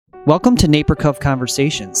Welcome to NaperCov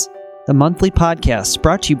Conversations, the monthly podcast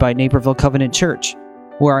brought to you by Naperville Covenant Church,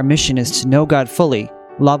 where our mission is to know God fully,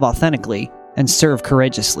 love authentically, and serve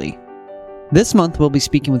courageously. This month we'll be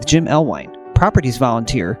speaking with Jim Ellwein, properties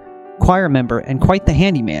volunteer, choir member, and quite the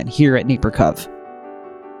handyman here at NaperCov.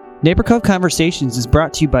 NaperCov Conversations is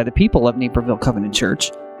brought to you by the people of Naperville Covenant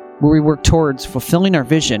Church, where we work towards fulfilling our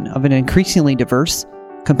vision of an increasingly diverse,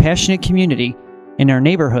 compassionate community in our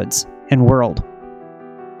neighborhoods and world.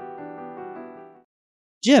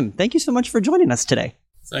 Jim, thank you so much for joining us today.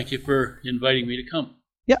 Thank you for inviting me to come.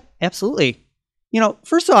 Yeah, absolutely.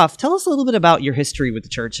 First off, tell us a little bit about your history with the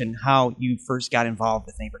church and how you first got involved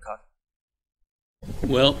with NaperCov.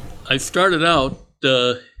 Well, I started out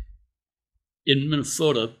in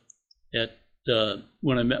Minnesota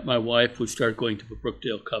when I met my wife. We started going to the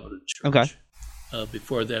Brookdale Covenant Church. Okay.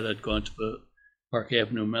 Before that, I'd gone to the Park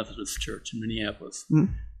Avenue Methodist Church in Minneapolis.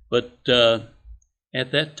 Mm-hmm. But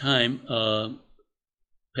at that time,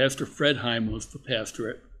 Pastor Fred Heim was the pastor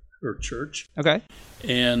at her church. Okay.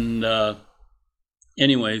 And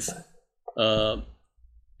anyways,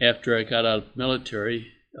 after I got out of the military,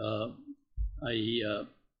 I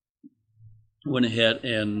went ahead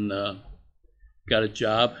and got a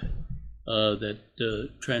job that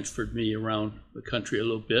transferred me around the country a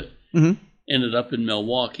little bit. Mm-hmm. Ended up in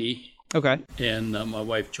Milwaukee. Okay. And my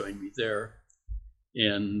wife joined me there.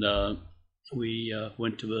 And we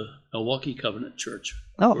went to the Milwaukee Covenant Church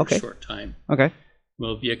for a short time. Okay.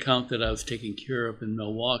 Well, the account that I was taking care of in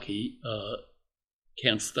Milwaukee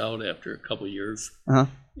canceled out after a couple of years. Uh-huh.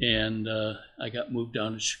 And I got moved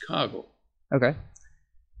down to Chicago. Okay.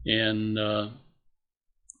 And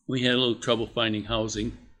we had a little trouble finding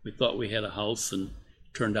housing. We thought we had a house, and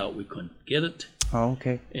it turned out we couldn't get it. Oh,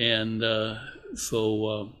 okay. And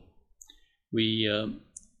so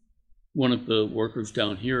one of the workers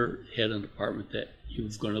down here had an apartment that he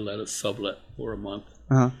was going to let us sublet for a month.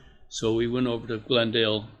 Uh-huh. So we went over to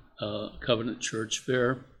Glendale Covenant Church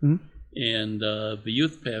there, mm-hmm. and the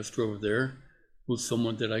youth pastor over there was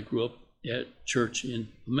someone that I grew up at church in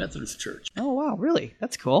the Methodist Church. Oh, wow, really?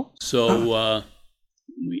 That's cool. So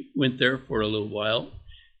we went there for a little while,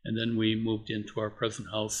 and then we moved into our present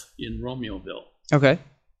house in Romeoville. Okay.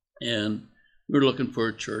 And we were looking for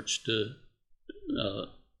a church to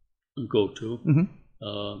go to.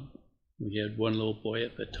 Mm-hmm. We had one little boy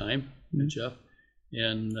at that time, mm-hmm. Jeff,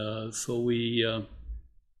 and so we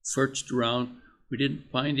searched around. We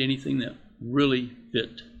didn't find anything that really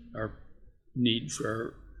fit our needs,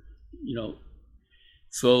 or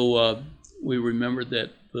So we remembered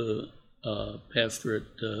that the pastor at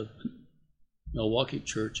Milwaukee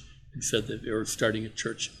Church had said that they were starting a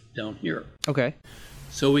church down here. Okay.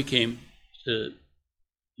 So we came to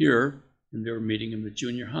here, and they were meeting in the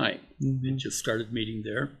junior high. Mm-hmm. They just started meeting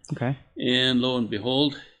there. Okay. And lo and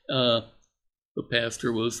behold, the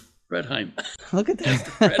pastor was Fred Heim. Look at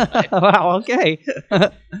that. Wow, okay.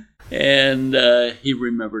 And he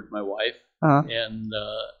remembered my wife. Uh-huh. And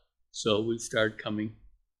so we started coming,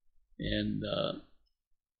 and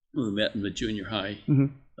we met in the junior high mm-hmm.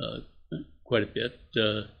 Quite a bit.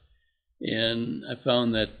 And I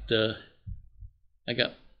found that I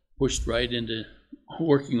got pushed right into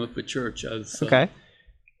working with the church. I was, okay.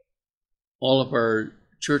 All of our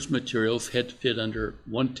church materials had to fit under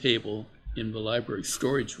one table in the library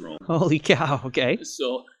storage room. Holy cow, okay.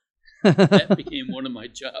 So that became one of my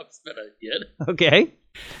jobs that I did. Okay.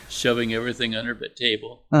 Shoving everything under the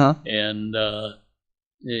table. Uh-huh. And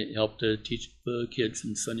it helped to teach the kids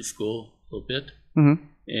in Sunday school a little bit. Mm-hmm.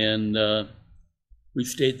 And we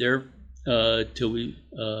stayed there till we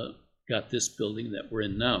got this building that we're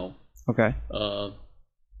in now. Okay.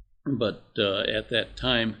 But at that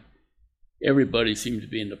time, everybody seemed to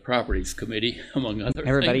be in the properties committee, among other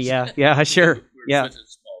everybody, things. yeah, sure. We were yeah. such a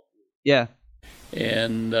small group. Yeah.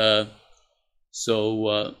 And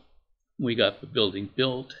so we got the building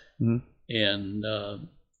built, mm-hmm. and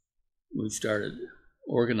we started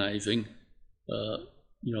organizing,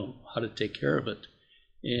 how to take care of it.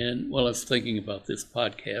 And while I was thinking about this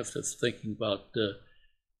podcast, I was thinking about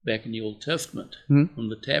back in the Old Testament, mm-hmm. when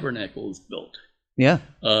the tabernacle was built. Yeah.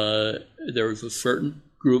 There was a certain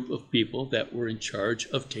group of people that were in charge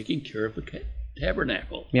of taking care of the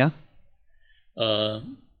tabernacle. Yeah. They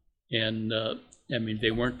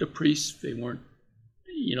weren't the priests, they weren't,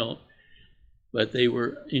 but they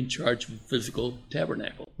were in charge of the physical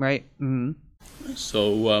tabernacle. Right. Mm-hmm.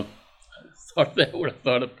 So I thought that would have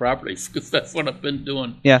thought of properties, because that's what I've been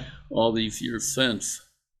doing all these years since,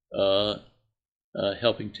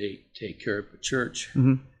 helping take care of the church.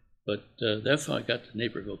 Mm-hmm. But that's how I got to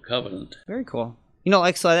Naperville Covenant. Very cool. It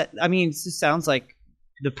just sounds like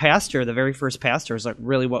the pastor, the very first pastor, is like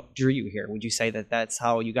really what drew you here. Would you say that that's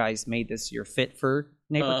how you guys made this your fit for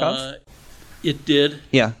NaperCov? It did.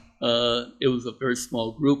 Yeah. It was a very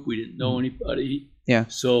small group. We didn't know anybody. Yeah.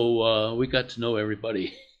 So we got to know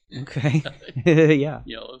everybody. Okay. Yeah.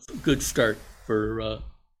 You know, it's a good start for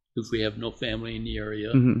because we have no family in the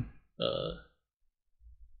area. Mm-hmm.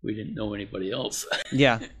 We didn't know anybody else.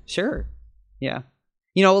 Yeah. Sure. Yeah.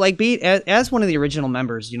 You know, like as one of the original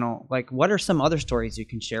members, you know, like what are some other stories you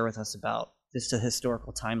can share with us about just a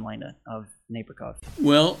historical timeline of NaperCov?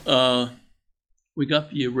 Well, we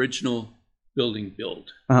got the original building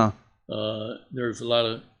built. There's a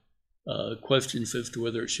lot of questions as to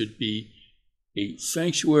whether it should be a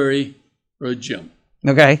sanctuary or a gym.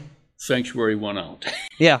 Okay. Sanctuary won out.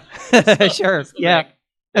 Yeah. Sure. So Yeah.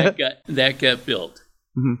 that got built.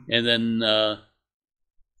 Mm-hmm. And then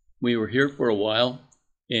we were here for a while,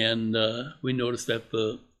 and we noticed that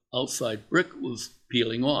the outside brick was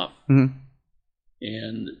peeling off. Mm-hmm.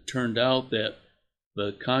 And it turned out that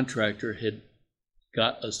the contractor had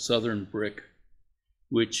got a southern brick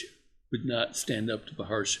which would not stand up to the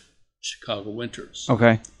harsh Chicago winters.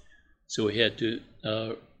 Okay. So we had to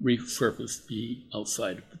resurface the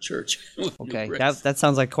outside of the church. Okay, that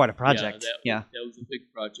sounds like quite a project. That was a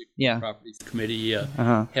big project. Yeah. The Properties Committee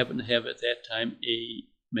happened to have at that time a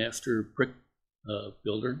master brick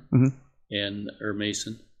builder or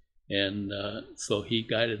mason, and so he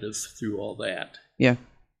guided us through all that. Yeah.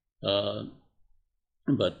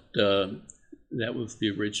 But that was the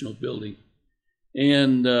original building,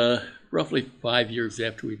 and roughly 5 years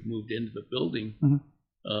after we'd moved into the building,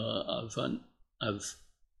 I was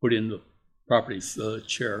put in the properties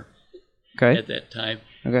chair at that time,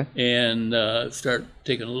 and started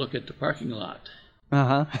taking a look at the parking lot,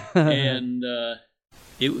 and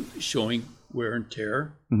it was showing wear and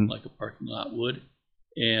tear like a parking lot would,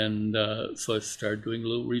 and so I started doing a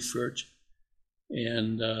little research,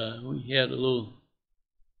 and we had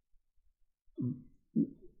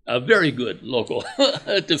a very good local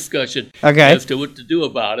discussion as to what to do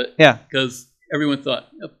about it. Yeah. Because everyone thought,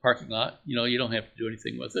 a parking lot, you know, you don't have to do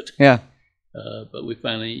anything with it. Yeah. But we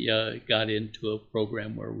finally got into a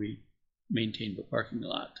program where we maintained the parking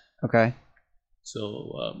lot. Okay.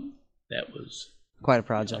 So that was quite a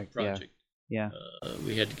project. Yeah.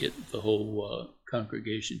 We had to get the whole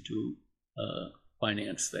congregation to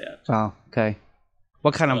finance that. Wow. Okay.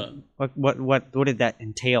 What kind of what did that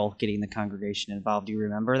entail? Getting the congregation involved? Do you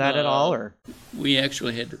remember that at all? Or we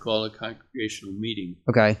actually had to call a congregational meeting.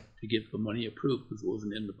 Okay. To get the money approved because it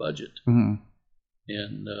wasn't in the budget,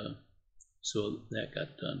 and so that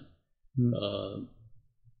got done.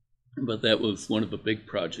 But that was one of the big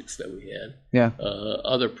projects that we had. Yeah.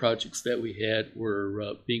 Other projects that we had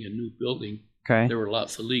were being a new building. Okay. There were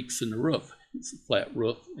lots of leaks in the roof. It's a flat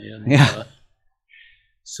roof, and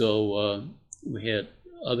so we had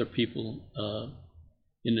other people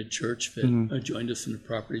in the church that joined us in the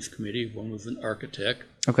Properties Committee. One was an architect.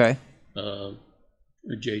 Okay.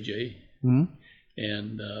 JJ,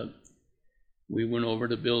 and we went over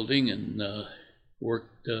the building and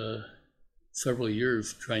worked several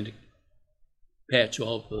years trying to patch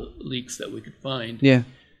all the leaks that we could find. Yeah.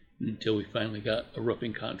 Until we finally got a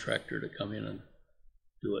roofing contractor to come in and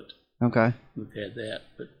do it. Okay. We've had that,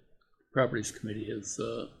 but Properties Committee has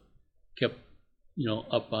kept,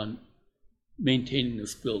 up on maintaining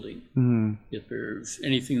this building. If there's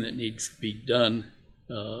anything that needs to be done,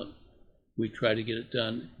 we try to get it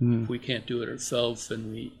done. If we can't do it ourselves,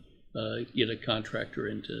 then we get a contractor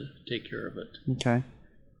in to take care of it. Okay.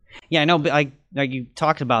 Yeah, I know. But like you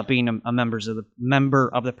talked about being a member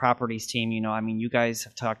of the properties team. I mean, you guys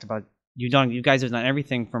have talked about you guys have done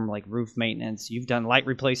everything from like roof maintenance. You've done light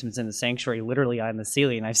replacements in the sanctuary, literally on the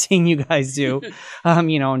ceiling. I've seen you guys do,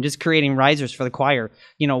 and just creating risers for the choir.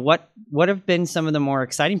 What have been some of the more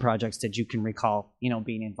exciting projects that you can recall?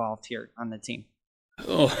 Being involved here on the team.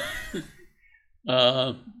 Oh.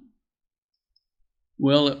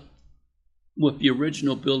 Well, with the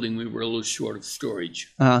original building, we were a little short of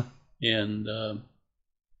storage, and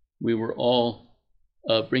we were all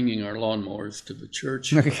bringing our lawnmowers to the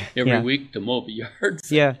church every week to mow the yards,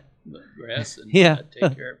 the grass, and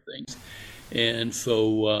take care of things. And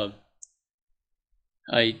so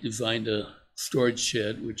I designed a storage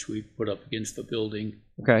shed, which we put up against the building.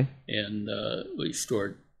 Okay. And we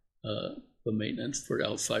stored the maintenance for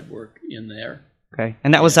outside work in there. Okay.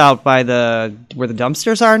 And that was out by where the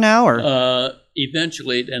dumpsters are now, or?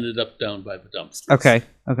 Eventually it ended up down by the dumpsters. Okay.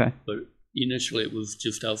 Okay. But initially it was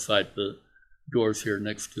just outside the doors here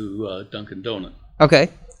next to Dunkin' Donut. Okay.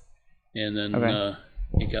 And then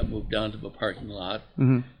it got moved down to the parking lot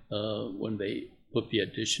when they put the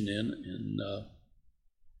addition in, and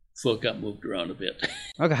So it got moved around a bit.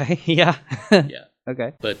 Okay. Yeah. Yeah.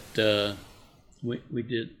 Okay. But we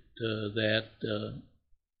did that,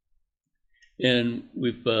 and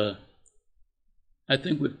we've I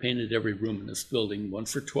think we've painted every room in this building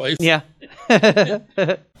once or twice. Yeah.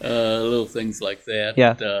 Little things like that.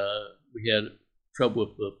 Yeah. We had trouble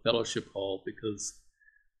with the fellowship hall because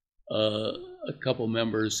a couple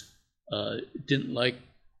members didn't like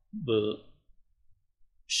the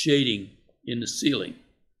shading in the ceiling.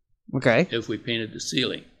 Okay. If we painted the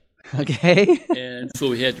ceiling. Okay. And so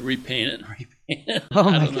we had to repaint it and repaint it. Oh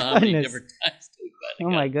I my don't know how many goodness. different times we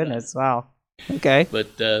finally Oh my got it done. goodness. Wow. Okay.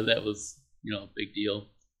 But that was, a big deal.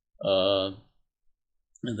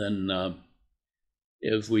 And then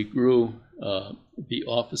as we grew, the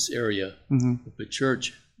office area of the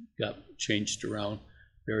church got changed around.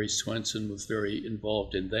 Barry Swenson was very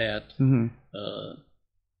involved in that,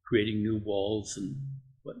 creating new walls and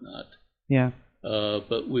whatnot. Yeah.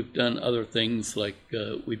 But we've done other things like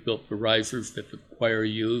we built the risers that the choir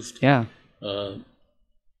used. Yeah.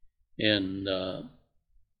 And of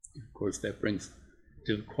course that brings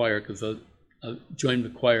to the choir because I joined the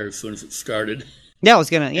choir as soon as it started. Yeah, I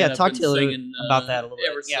was gonna And I've talk been to you a little singing, about that a little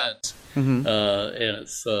ever bit. Yeah. since. Mm-hmm. And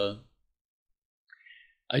it's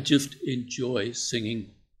I just enjoy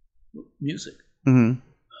singing music. Mm-hmm.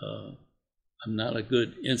 I'm not a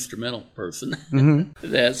good instrumental person.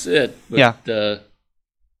 Mm-hmm. That's it. But,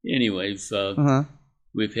 anyways,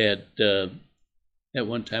 we've had at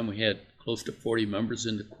one time we had close to 40 members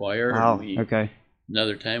in the choir. Wow. And Okay.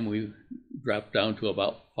 Another time we dropped down to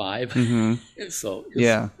about 5. Mm-hmm. So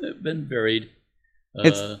it's been varied.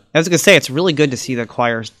 I was gonna say it's really good to see the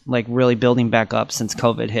choirs like really building back up since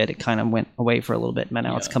COVID hit. It kind of went away for a little bit, but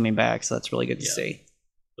now it's coming back. So that's really good to see.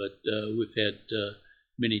 But we've had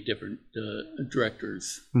many different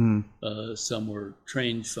directors. Some were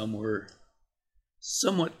trained, some were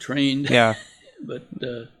somewhat trained. Yeah. But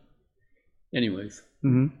anyways,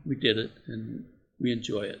 we did it and we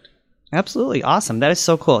enjoy it. Absolutely. Awesome. That is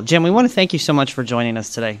so cool. Jim, we want to thank you so much for joining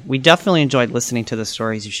us today. We definitely enjoyed listening to the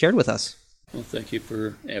stories you shared with us. Well, thank you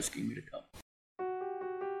for asking me to come.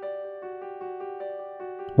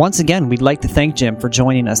 Once again, we'd like to thank Jim for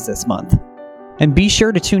joining us this month. And be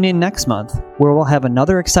sure to tune in next month, where we'll have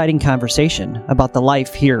another exciting conversation about the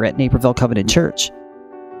life here at Naperville Covenant Church.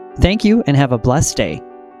 Thank you and have a blessed day.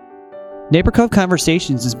 NaperCov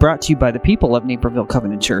Conversations is brought to you by the people of Naperville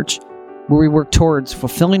Covenant Church, where we work towards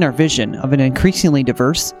fulfilling our vision of an increasingly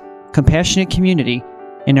diverse, compassionate community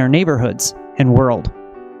in our neighborhoods and world.